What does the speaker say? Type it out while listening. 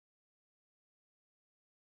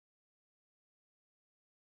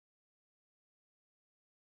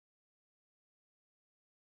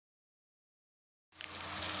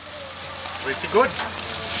Pretty good.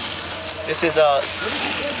 This is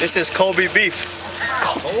Kobe beef.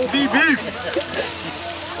 Kobe beef.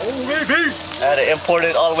 Kobe beef. I had it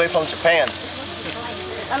imported all the way from Japan.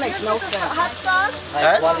 That makes no sense. Hot sauce?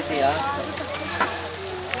 High quality, huh?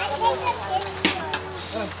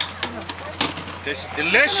 It's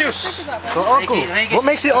delicious. So Uncle, what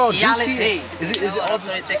makes it all juicy? Is it all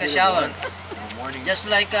After you take a shower? Just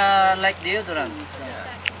like deodorant.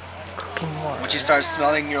 Once you start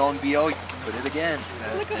smelling your own BO, you can put it again.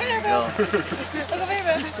 Look over here, Bill. Look over here,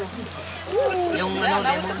 Bill. Yung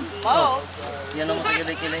ano, yan ang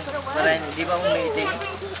makakilay-kilay. Para hindi ba umiiting?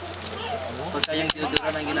 Pagka yung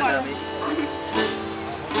deodorant ang ginagamit.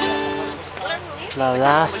 It's the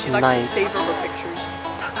last night.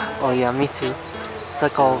 Oh yeah, me too. It's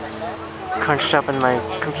like all crunched up in my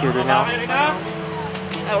computer now.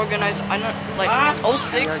 I organized, I know, like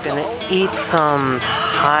 06 We're gonna eat some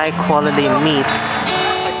high quality meats.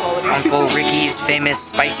 Uncle Ricky's famous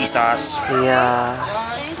spicy sauce. Yeah.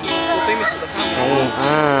 Hey,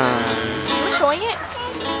 You're showing it?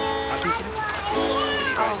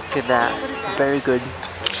 Look at that. Very good.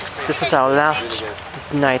 This is our last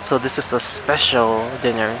night, so this is a special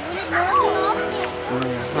dinner.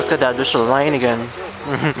 Look at that, there's a lion again.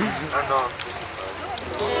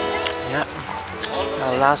 Yeah.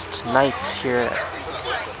 Our last night here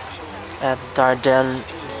at Dardanelle.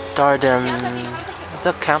 What's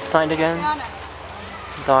the campsite again?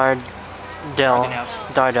 Dardanelle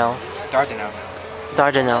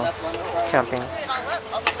camping.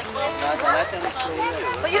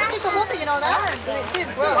 But you don't need to hold it, you know that? It is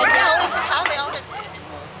gross.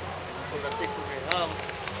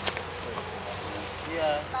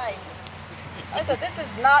 Night. I said, this is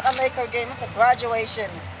not a Laker game, it's a graduation.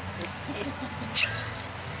 Is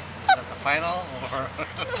that the final or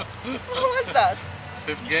What was that?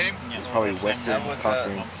 fifth game? It's probably Western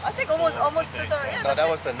Conference. I think almost to the end. No, that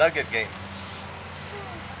was the Nugget game.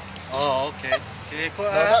 Oh, okay. No,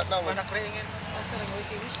 that was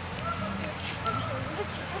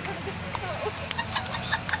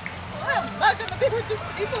I'm not gonna be with these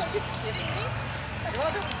people. Are you kidding me? I'd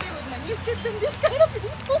rather be with my niece than this kind of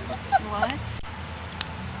people. What?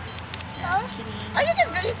 Huh? Are you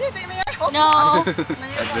just videotaping me? I hope No. not. Then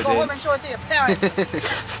you're gonna go home and show it to your parents. But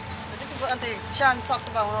this is what Auntie Chan talks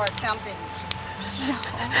about when we're camping.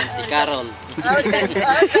 Auntie Carol. I already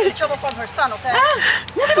got in trouble from her son, okay?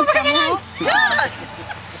 Yes!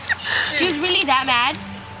 She was really that mad?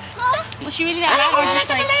 Huh? Was she really that mad or just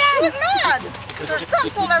like... She was mad! Because her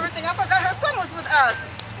son told everything. I forgot her son was with us.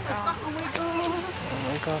 Oh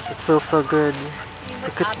my gosh, it feels so good.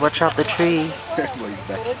 Look at, watch out the tree. Everybody's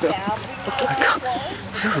back. Oh my god, it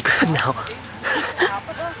feels good now.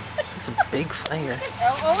 It's a big fire.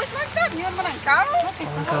 Always like that? You and Carol? Oh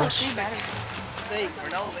my gosh.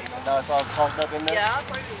 Now it's all clogged up in there? Yeah, that's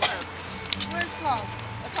where we live. Where's Cloud?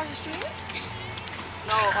 Across the street?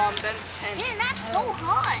 No, Ben's tent. Man, that's so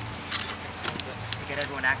hot. Just to get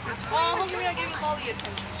everyone active. Oh, look at me, I gave you Molly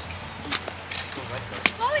attention.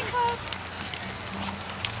 Lollipop!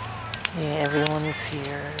 Yeah, everyone is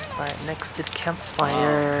here, right next to the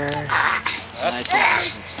campfire. Are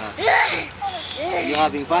you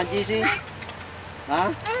having fun, JC?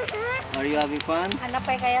 Huh? Are you having fun? Hanap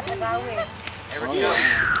pa kaya tagawi. Oh, yeah.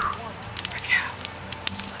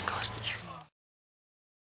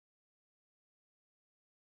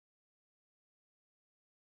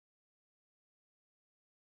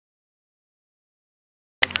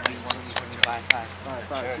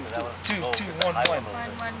 Two, 1, 1. 1, 1,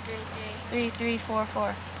 3, 3. 3, 3, 4,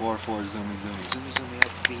 4. 4, 4, zoomy, zoomy. Zoomy,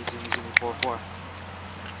 up, B, zoomy, 4, 4.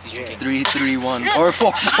 He's drinking. 3, 3, 1. Or 4,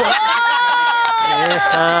 4.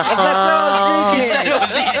 That's not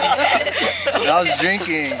I was drinking. I was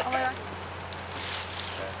drinking.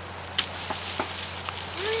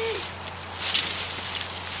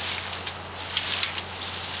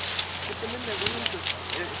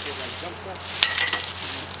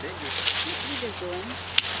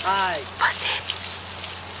 Hi. Busted.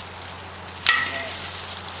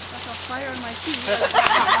 That's a fire on my feet.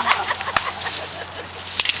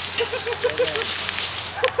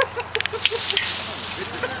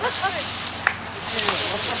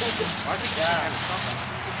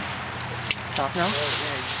 Stop now?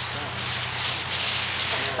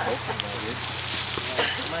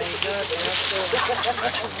 My God, I have to...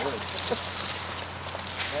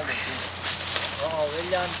 Oh,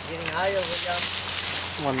 William, getting higher, William.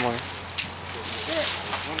 One more.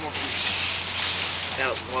 One more piece.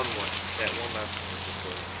 That one more. That one last one just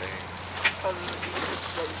goes bang.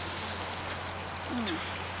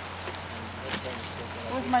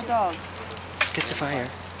 Where's my dog? Get the fire.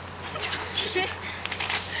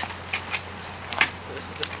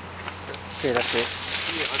 Here, that's it.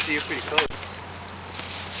 Yeah, until you're pretty close.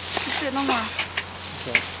 That's it, no more.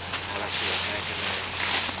 Okay. Oh, that's it.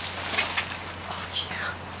 Oh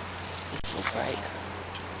yeah. It's so bright.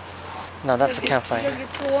 No, that's a campfire. You guys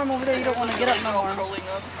get too warm over there, you don't want to get up no more.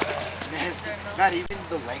 Not even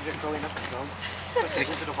the legs are curling up themselves. Let's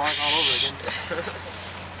go to the bars all over again.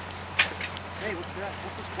 Hey, what's that?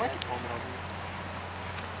 What's this blanket foaming over here?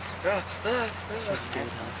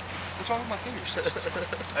 What's wrong with my fingers?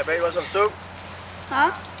 Hey, baby, want some soup?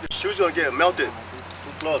 Huh? Your shoes gonna get melted.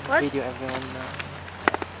 Look. What? Video everyone.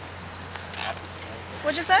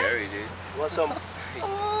 What'd you say? Scary, dude. You want some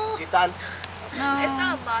Oh, chitan? no. I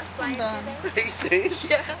saw a moth flying done. today. Are you serious?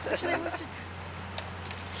 Yeah. Actually, what's your...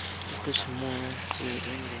 There's more. Doing it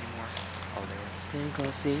anymore. Oh, There you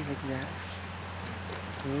go, see, like that.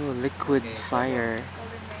 Ooh, liquid fire. It's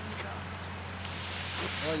golden raindrops.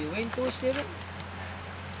 Oh, you win too, Steven?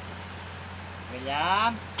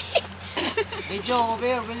 William! Video over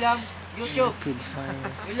here, William. YouTube. Liquid fire.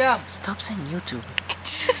 William. Stop saying YouTube.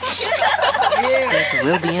 Here. It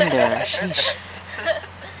will be in there. Sheesh.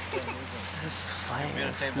 This is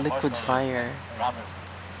fire. Liquid fire. Are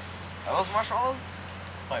those marshmallows?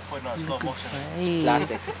 By putting on slow Liquid motion. fire.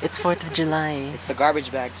 Plastic. It's 4th of July. It's the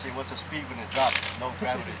garbage bag. See what's the speed when it drops? No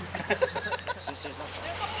gravity.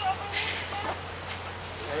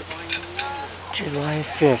 July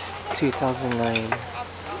 5th, 2009.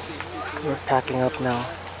 We're packing up now.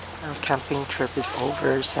 Our camping trip is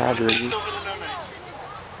over, sadly.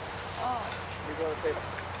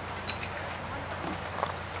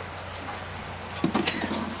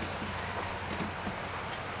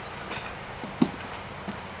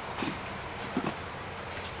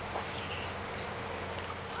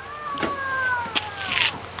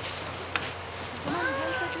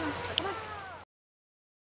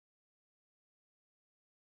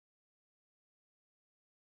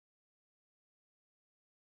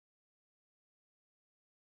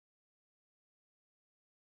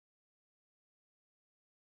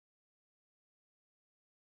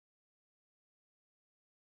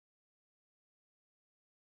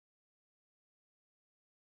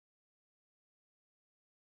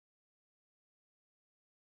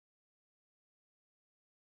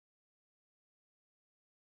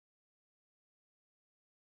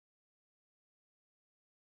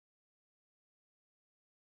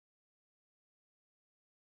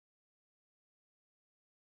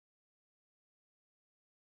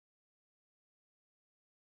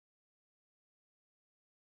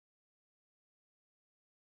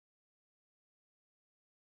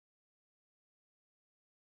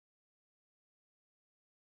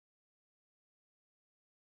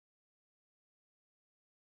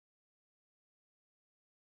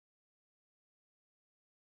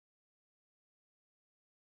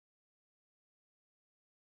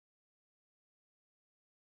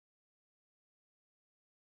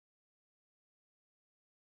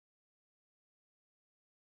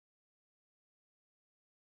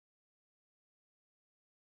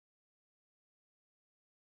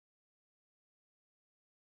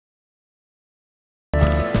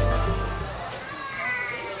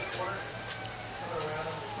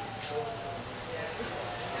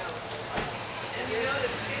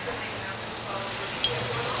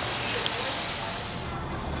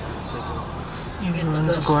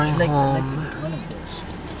 Everyone's going home.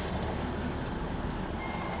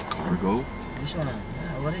 Cargo? This one,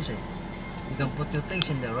 what is it? You can put your things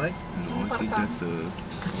in there, right? No, I think that's a...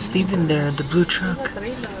 That's Steven there, the blue truck.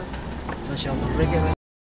 That's your regular.